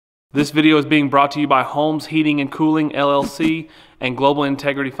This video is being brought to you by Holmes Heating and Cooling, LLC, and Global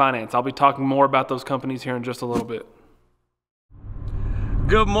Integrity Finance. I'll be talking more about those companies here in just a little bit.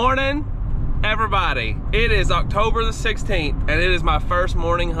 Good morning, everybody. It is October the 16th, and it is my first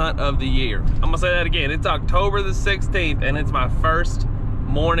morning hunt of the year. I'm gonna say that again. It's October the 16th, and it's my first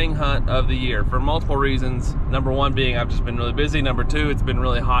morning hunt of the year for multiple reasons. Number one being I've just been really busy. Number two, it's been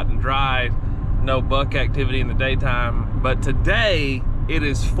really hot and dry. No buck activity in the daytime. But today, it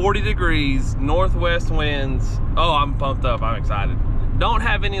is 40 degrees, northwest winds. Oh, I'm pumped up, I'm excited. Don't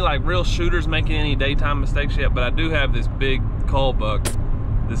have any like real shooters making any daytime mistakes yet, but I do have this big cull buck,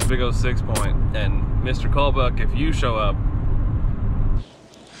 this big old 6-point. And Mr. Cullbuck, if you show up,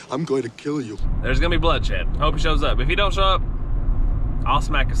 I'm going to kill you. There's gonna be bloodshed. Hope he shows up. If he don't show up, I'll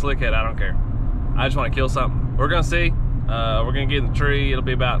smack a slick head, I don't care. I just wanna kill something. We're gonna see. We're gonna get in the tree. It'll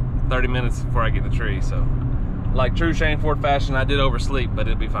be about 30 minutes before I get in the tree, so. Like true Shane Ford fashion, I did oversleep, but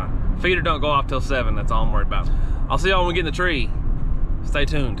it'll be fine. Feeder don't go off till 7, that's all I'm worried about. I'll see y'all when we get in the tree. Stay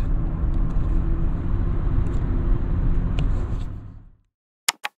tuned.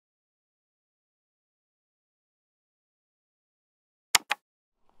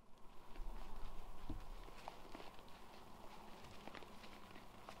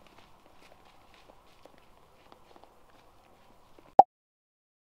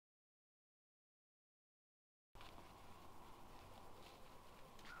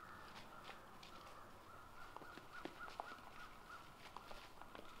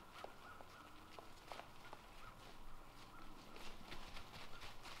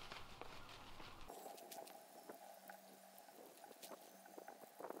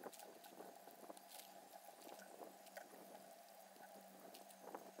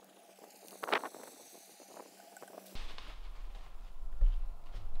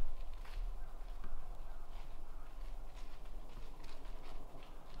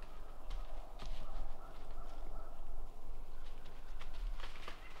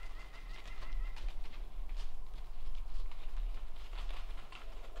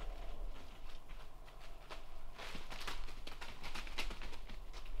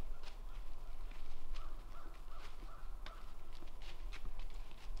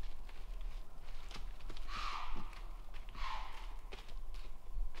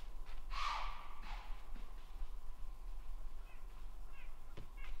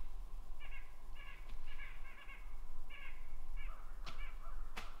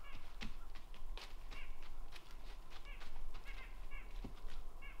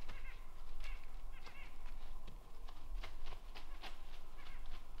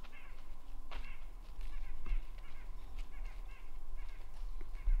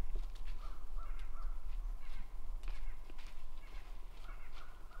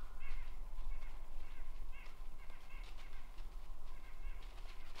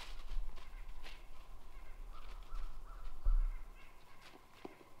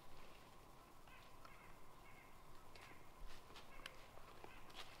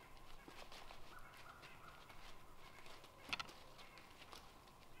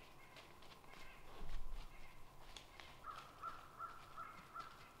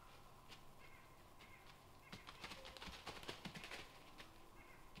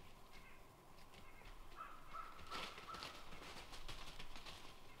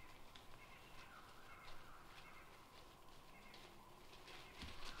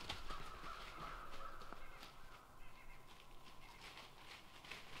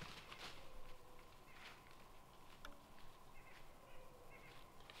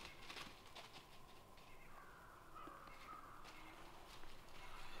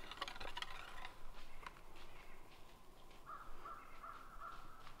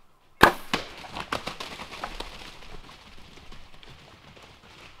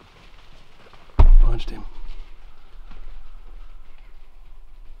 Punched him.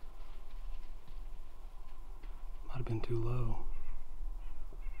 Might have been too low.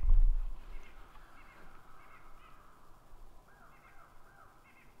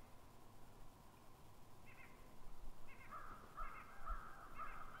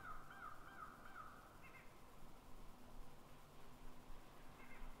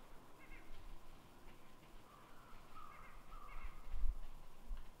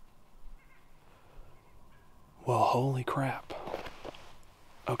 Well, holy crap.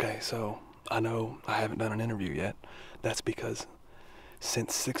 Okay, so I know I haven't done an interview yet. That's because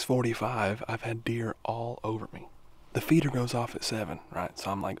since 6:45, I've had deer all over me. The feeder goes off at 7, right? So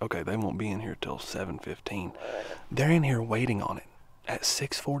I'm like, okay, they won't be in here till 7:15. They're in here waiting on it at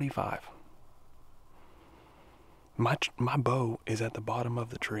 6:45. My bow is at the bottom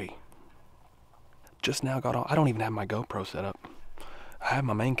of the tree. Just now got on. I don't even have my GoPro set up. I had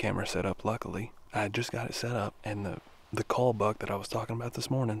my main camera set up, luckily. I had just got it set up, and the cull buck that I was talking about this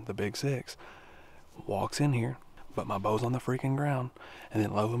morning, the big 6, walks in here, but my bow's on the freaking ground, and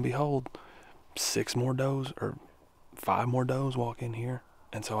then lo and behold, 6 more does, or 5 more does walk in here,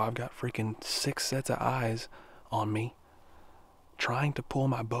 and so I've got freaking 6 sets of eyes on me, trying to pull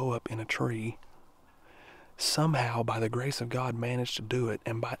my bow up in a tree. Somehow, by the grace of God, managed to do it,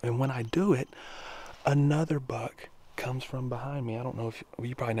 and when I do it, another buck comes from behind me. I don't know if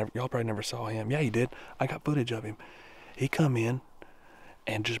y'all probably never saw him. Yeah, you did. I got footage of him. He come in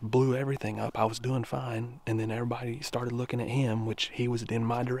and just blew everything up. I was doing fine, and then everybody started looking at him, which he was in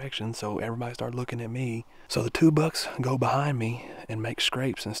my direction, so everybody started looking at me. So the 2 bucks go behind me and make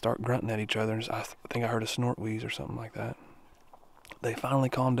scrapes and start grunting at each other. I think I heard a snort wheeze or something like that. They finally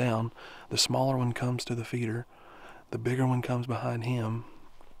calm down. The smaller one comes to the feeder. The bigger one comes behind him,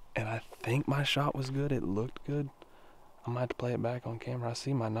 and I think my shot was good. It looked good. I might have to play it back on camera. I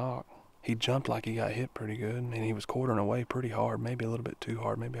see my knock. He jumped like he got hit pretty good, and he was quartering away pretty hard, maybe a little bit too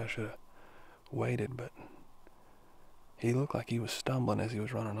hard. Maybe I should have waited, but he looked like he was stumbling as he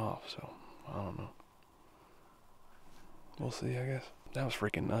was running off, so I don't know. We'll see, I guess. That was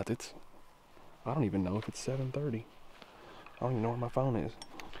freaking nuts. I don't even know if it's 7:30. I don't even know where my phone is.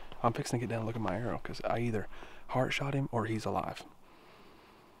 I'm fixing to get down and look at my arrow, because I either heart shot him or he's alive.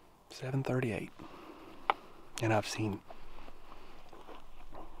 7:38. And I've seen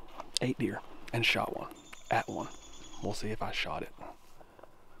 8 deer and shot one at one. We'll see if I shot it.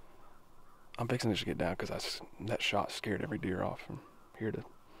 I'm fixing to just get down because that shot scared every deer off from here to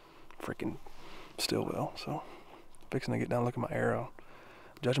freaking Stillwell. So fixing to get down and look at my arrow.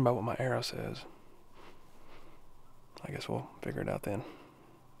 Judging by what my arrow says, I guess we'll figure it out then.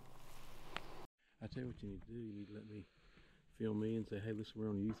 I tell you what you need to do. You need to let me film me and say, hey, listen, we're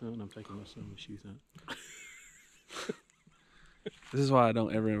on a youth hunt and I'm taking my son on this youth hunt. This is why I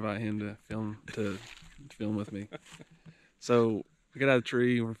don't ever invite him to film with me. So we got out of the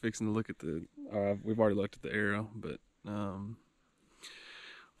tree and we're fixing to look at we've already looked at the arrow, but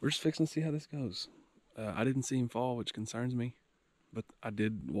we're just fixing to see how this goes. I didn't see him fall, which concerns me, but I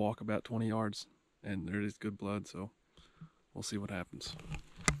did walk about 20 yards and there is good blood, so we'll see what happens.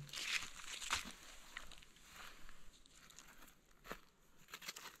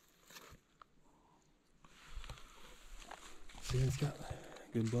 See, it's got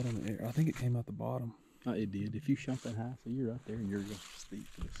good blood on the air. I think it came out the bottom. Oh, it did. If you shot that high, so you're out there and you're going to steep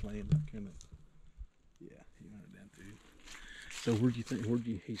for the slam, that kind of, yeah, you went it down through. So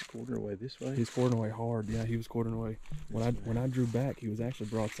he's quartering away this way? He's quartering away hard. Yeah, he was quartering away. When I drew back, he was actually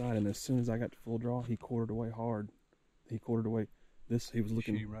broadside, and as soon as I got to full draw, he quartered away hard. He quartered away. He was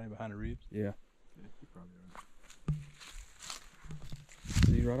looking. Shoot right behind the ribs? Yeah. Yeah, you're probably right.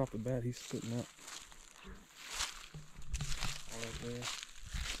 See, right off the bat, he's sitting up. All right there.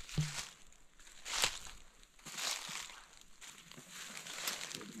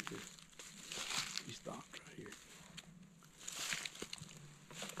 He stopped right here.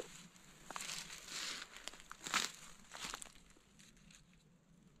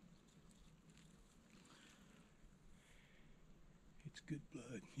 It's good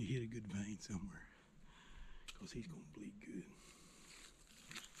blood. You hit a good vein somewhere, because he's going to bleed good.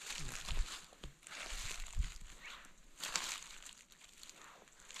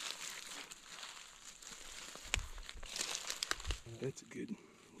 That's a good,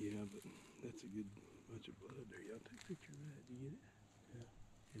 yeah, but that's a good bunch of blood there. Y'all take a picture of that. Do you get it? Yeah.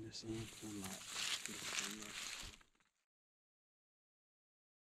 In the sunlight.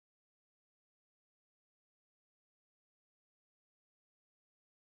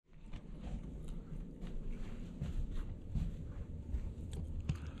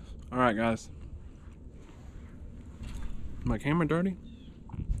 All right, guys. My camera dirty?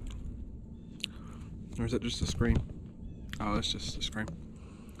 Or is that just a screen? Oh, that's just a screen.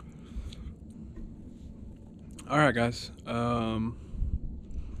 All right, guys.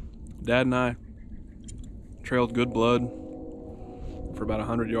 Dad and I trailed good blood for about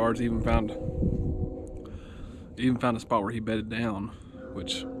 100 yards. Even found a spot where he bedded down,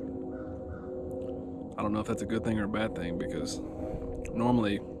 which I don't know if that's a good thing or a bad thing, because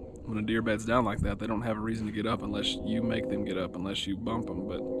normally when a deer beds down like that, they don't have a reason to get up unless you make them get up, unless you bump them.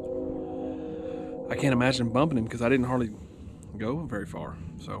 But I can't imagine bumping him because I didn't hardly go very far.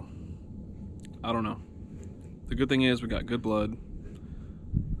 So I don't know. The good thing is we got good blood.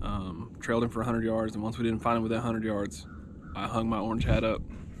 Trailed him for 100 yards, and once we didn't find him with that 100 yards, I hung my orange hat up,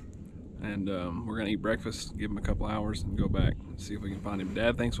 and we're gonna eat breakfast, give him a couple hours, and go back and see if we can find him.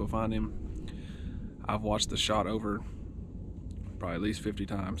 Dad thinks we'll find him. I've watched the shot over probably at least 50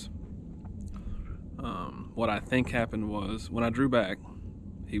 times. What I think happened was, when I drew back,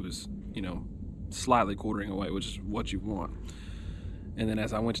 he was, you know, slightly quartering away, which is what you want. And then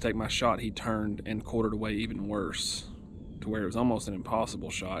as I went to take my shot, he turned and quartered away even worse, to where it was almost an impossible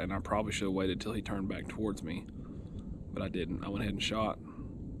shot, and I probably should have waited till he turned back towards me, but I didn't. I went ahead and shot,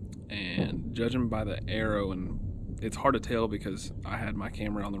 and judging by the arrow, and it's hard to tell because I had my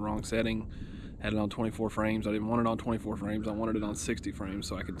camera on the wrong setting, had it on 24 frames. I didn't want it on 24 frames, I wanted it on 60 frames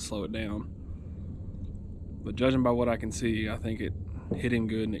so I could slow it down. But judging by what I can see, I think it hit him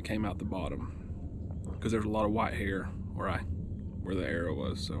good and it came out the bottom, because there's a lot of white hair where the arrow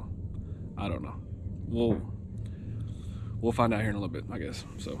was, so I don't know. We'll find out here in a little bit, I guess,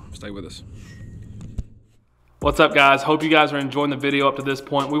 so stay with us. What's up, guys? Hope you guys are enjoying the video up to this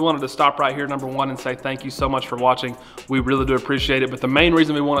point. We wanted to stop right here, number one, and say thank you so much for watching. We really do appreciate it. But the main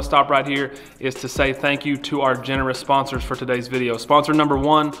reason we want to stop right here is to say thank you to our generous sponsors for today's video. Sponsor number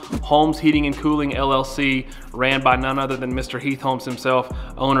one, Holmes Heating and Cooling LLC, ran by none other than Mr. Heath Holmes himself,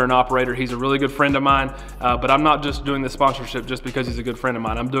 owner and operator. He's a really good friend of mine, but I'm not just doing this sponsorship just because he's a good friend of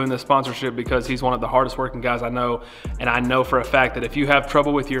mine. I'm doing this sponsorship because he's one of the hardest working guys I know, and I know for a fact that if you have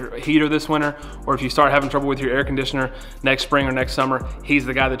trouble with your heater this winter, or if you start having trouble with your air conditioner next spring or next summer, he's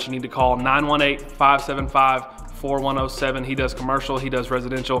the guy that you need to call. 918-575-4107. He does commercial, he does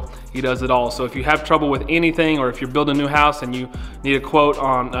residential, he does it all. So if you have trouble with anything, or if you're building a new house and you need a quote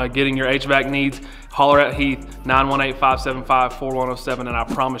on getting your HVAC needs, holler at Heath, 918-575-4107, and I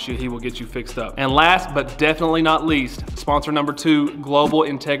promise you he will get you fixed up. And last but definitely not least, sponsor number two, Global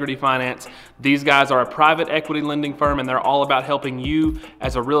Integrity Finance. These guys are a private equity lending firm, and they're all about helping you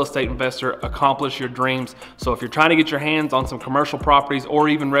as a real estate investor accomplish your dreams. So if you're trying to get your hands on some commercial properties or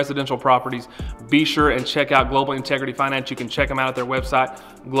even residential properties, be sure and check out Global Integrity Finance. You can check them out at their website,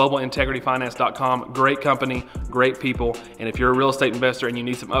 globalintegrityfinance.com. Great company, great people. And if you're a real estate investor and you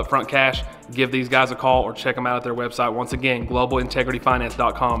need some upfront cash, give these guys a call or check them out at their website. Once again,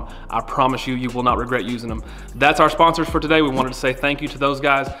 globalintegrityfinance.com. I promise you, you will not regret using them. That's our sponsors for today. We wanted to say thank you to those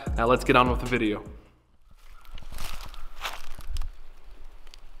guys. Now let's get on with the video.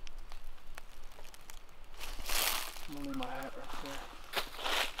 I'm gonna leave my hat right there.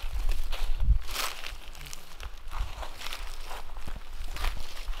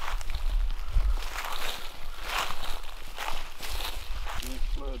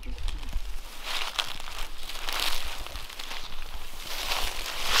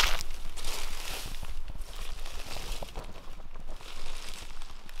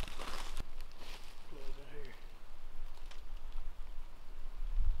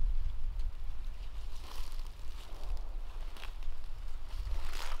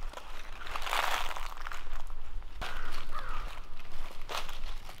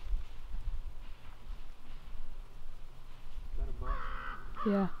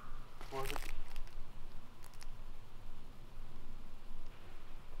 Yeah. Was it?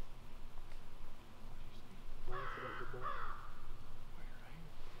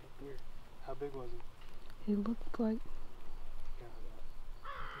 How big was he? He looked like...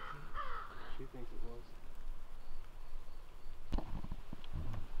 She thinks it was.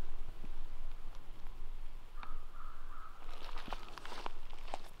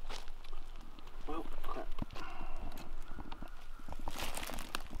 Well, crap.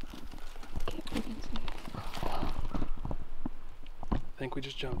 I think we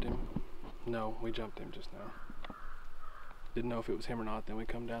just jumped him. No, we jumped him just now. Didn't know if it was him or not. Then we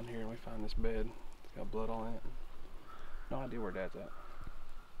come down here and we find this bed. It's got blood on it. No idea where Dad's at.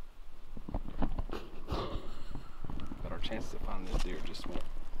 But our chances of finding this deer just went.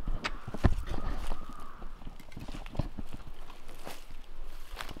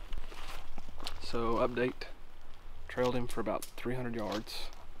 So update, trailed him for about 300 yards.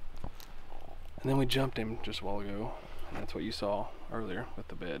 And then we jumped him just a while ago. And that's what you saw earlier with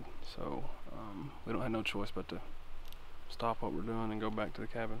the bed. So we don't have no choice but to stop what we're doing and go back to the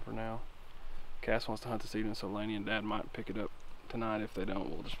cabin for now. Cass wants to hunt this evening, so Laney and Dad might pick it up tonight. If they don't,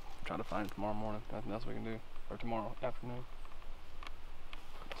 we'll just try to find it tomorrow morning. Nothing else we can do. Or tomorrow afternoon.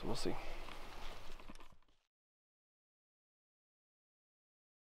 So we'll see.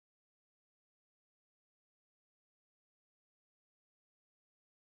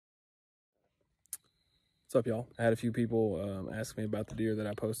 What's up, y'all? I had a few people ask me about the deer that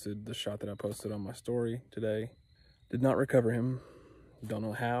I posted, the shot that I posted on my story today. Did not recover him. Don't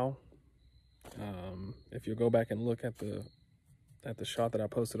know how. If you'll go back and look at the shot that I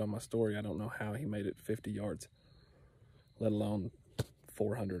posted on my story, I don't know how he made it 50 yards, let alone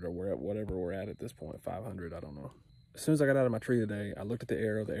 400 or whatever we're at this point, 500, I don't know. As soon as I got out of my tree today, I looked at the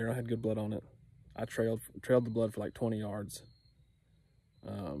arrow. The arrow had good blood on it. I trailed the blood for like 20 yards.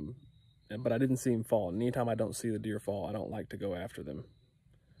 But I didn't see him fall. And anytime I don't see the deer fall, I don't like to go after them.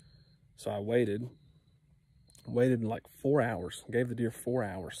 So I waited like 4 hours, gave the deer 4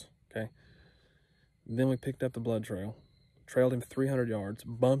 hours, okay? Then we picked up the blood trail, trailed him 300 yards,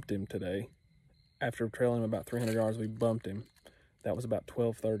 bumped him today. After trailing him about 300 yards, we bumped him. That was about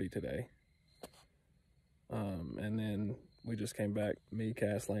 12:30 today. And then we just came back, me,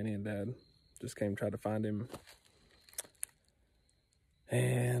 Cass, Laney, and Dad just came, tried to find him.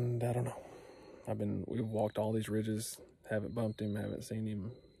 And I don't know. We've walked all these ridges, haven't bumped him, haven't seen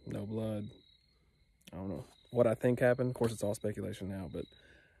him, no blood. I don't know what I think happened. Of course, it's all speculation now, but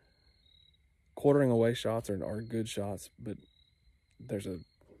quartering away shots are good shots, but there's a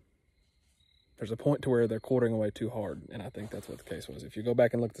point to where they're quartering away too hard, and I think that's what the case was. If you go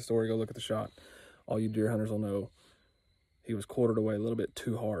back and look at the story, go look at the shot, all you deer hunters will know he was quartered away a little bit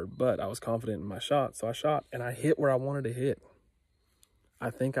too hard, but I was confident in my shot, so I shot, and I hit where I wanted to hit.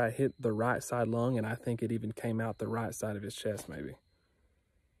 I think I hit the right side lung, and I think it even came out the right side of his chest, maybe.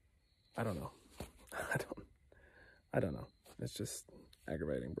 I don't know. I don't know. It's just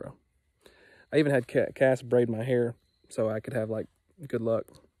aggravating, bro. I even had Cass braid my hair so I could have, like, good luck.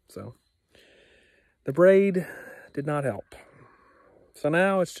 So the braid did not help. So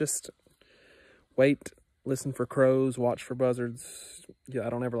now it's just wait, listen for crows, watch for buzzards. Yeah, I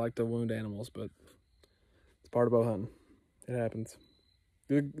don't ever like to wound animals, but it's part of bow hunting. It happens.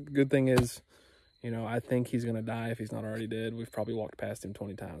 The good thing is, you know, I think he's going to die if he's not already dead. We've probably walked past him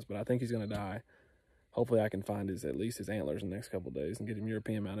 20 times, but I think he's going to die. Hopefully I can find at least his antlers in the next couple of days and get him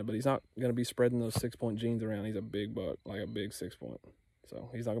European mounted, but he's not going to be spreading those 6-point genes around. He's a big buck, like a big 6-point. So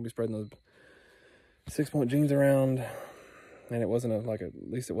he's not going to be spreading those 6-point genes around, and it wasn't at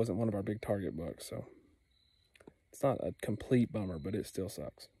least it wasn't one of our big target bucks, so it's not a complete bummer, but it still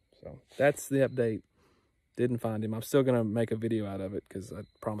sucks. So that's the update. Didn't find him. I'm still going to make a video out of it because I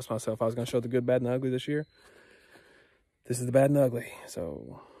promised myself I was going to show the good, bad, and ugly this year. This is the bad and ugly,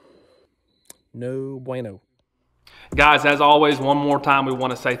 so no bueno. Guys, as always, one more time, we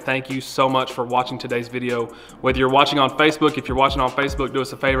want to say thank you so much for watching today's video. Whether you're watching on Facebook, if you're watching on Facebook, do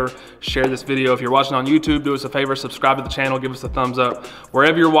us a favor, share this video. If you're watching on YouTube, do us a favor, subscribe to the channel, give us a thumbs up.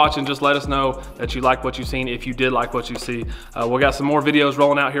 Wherever you're watching, just let us know that you like what you've seen, if you did like what you see. We got some more videos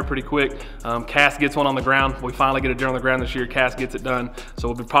rolling out here pretty quick. Cass gets one on the ground. We finally get a deer on the ground this year. Cass gets it done. So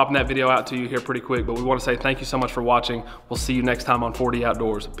we'll be popping that video out to you here pretty quick. But we want to say thank you so much for watching. We'll see you next time on 4D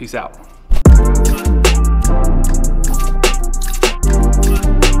Outdoors. Peace out.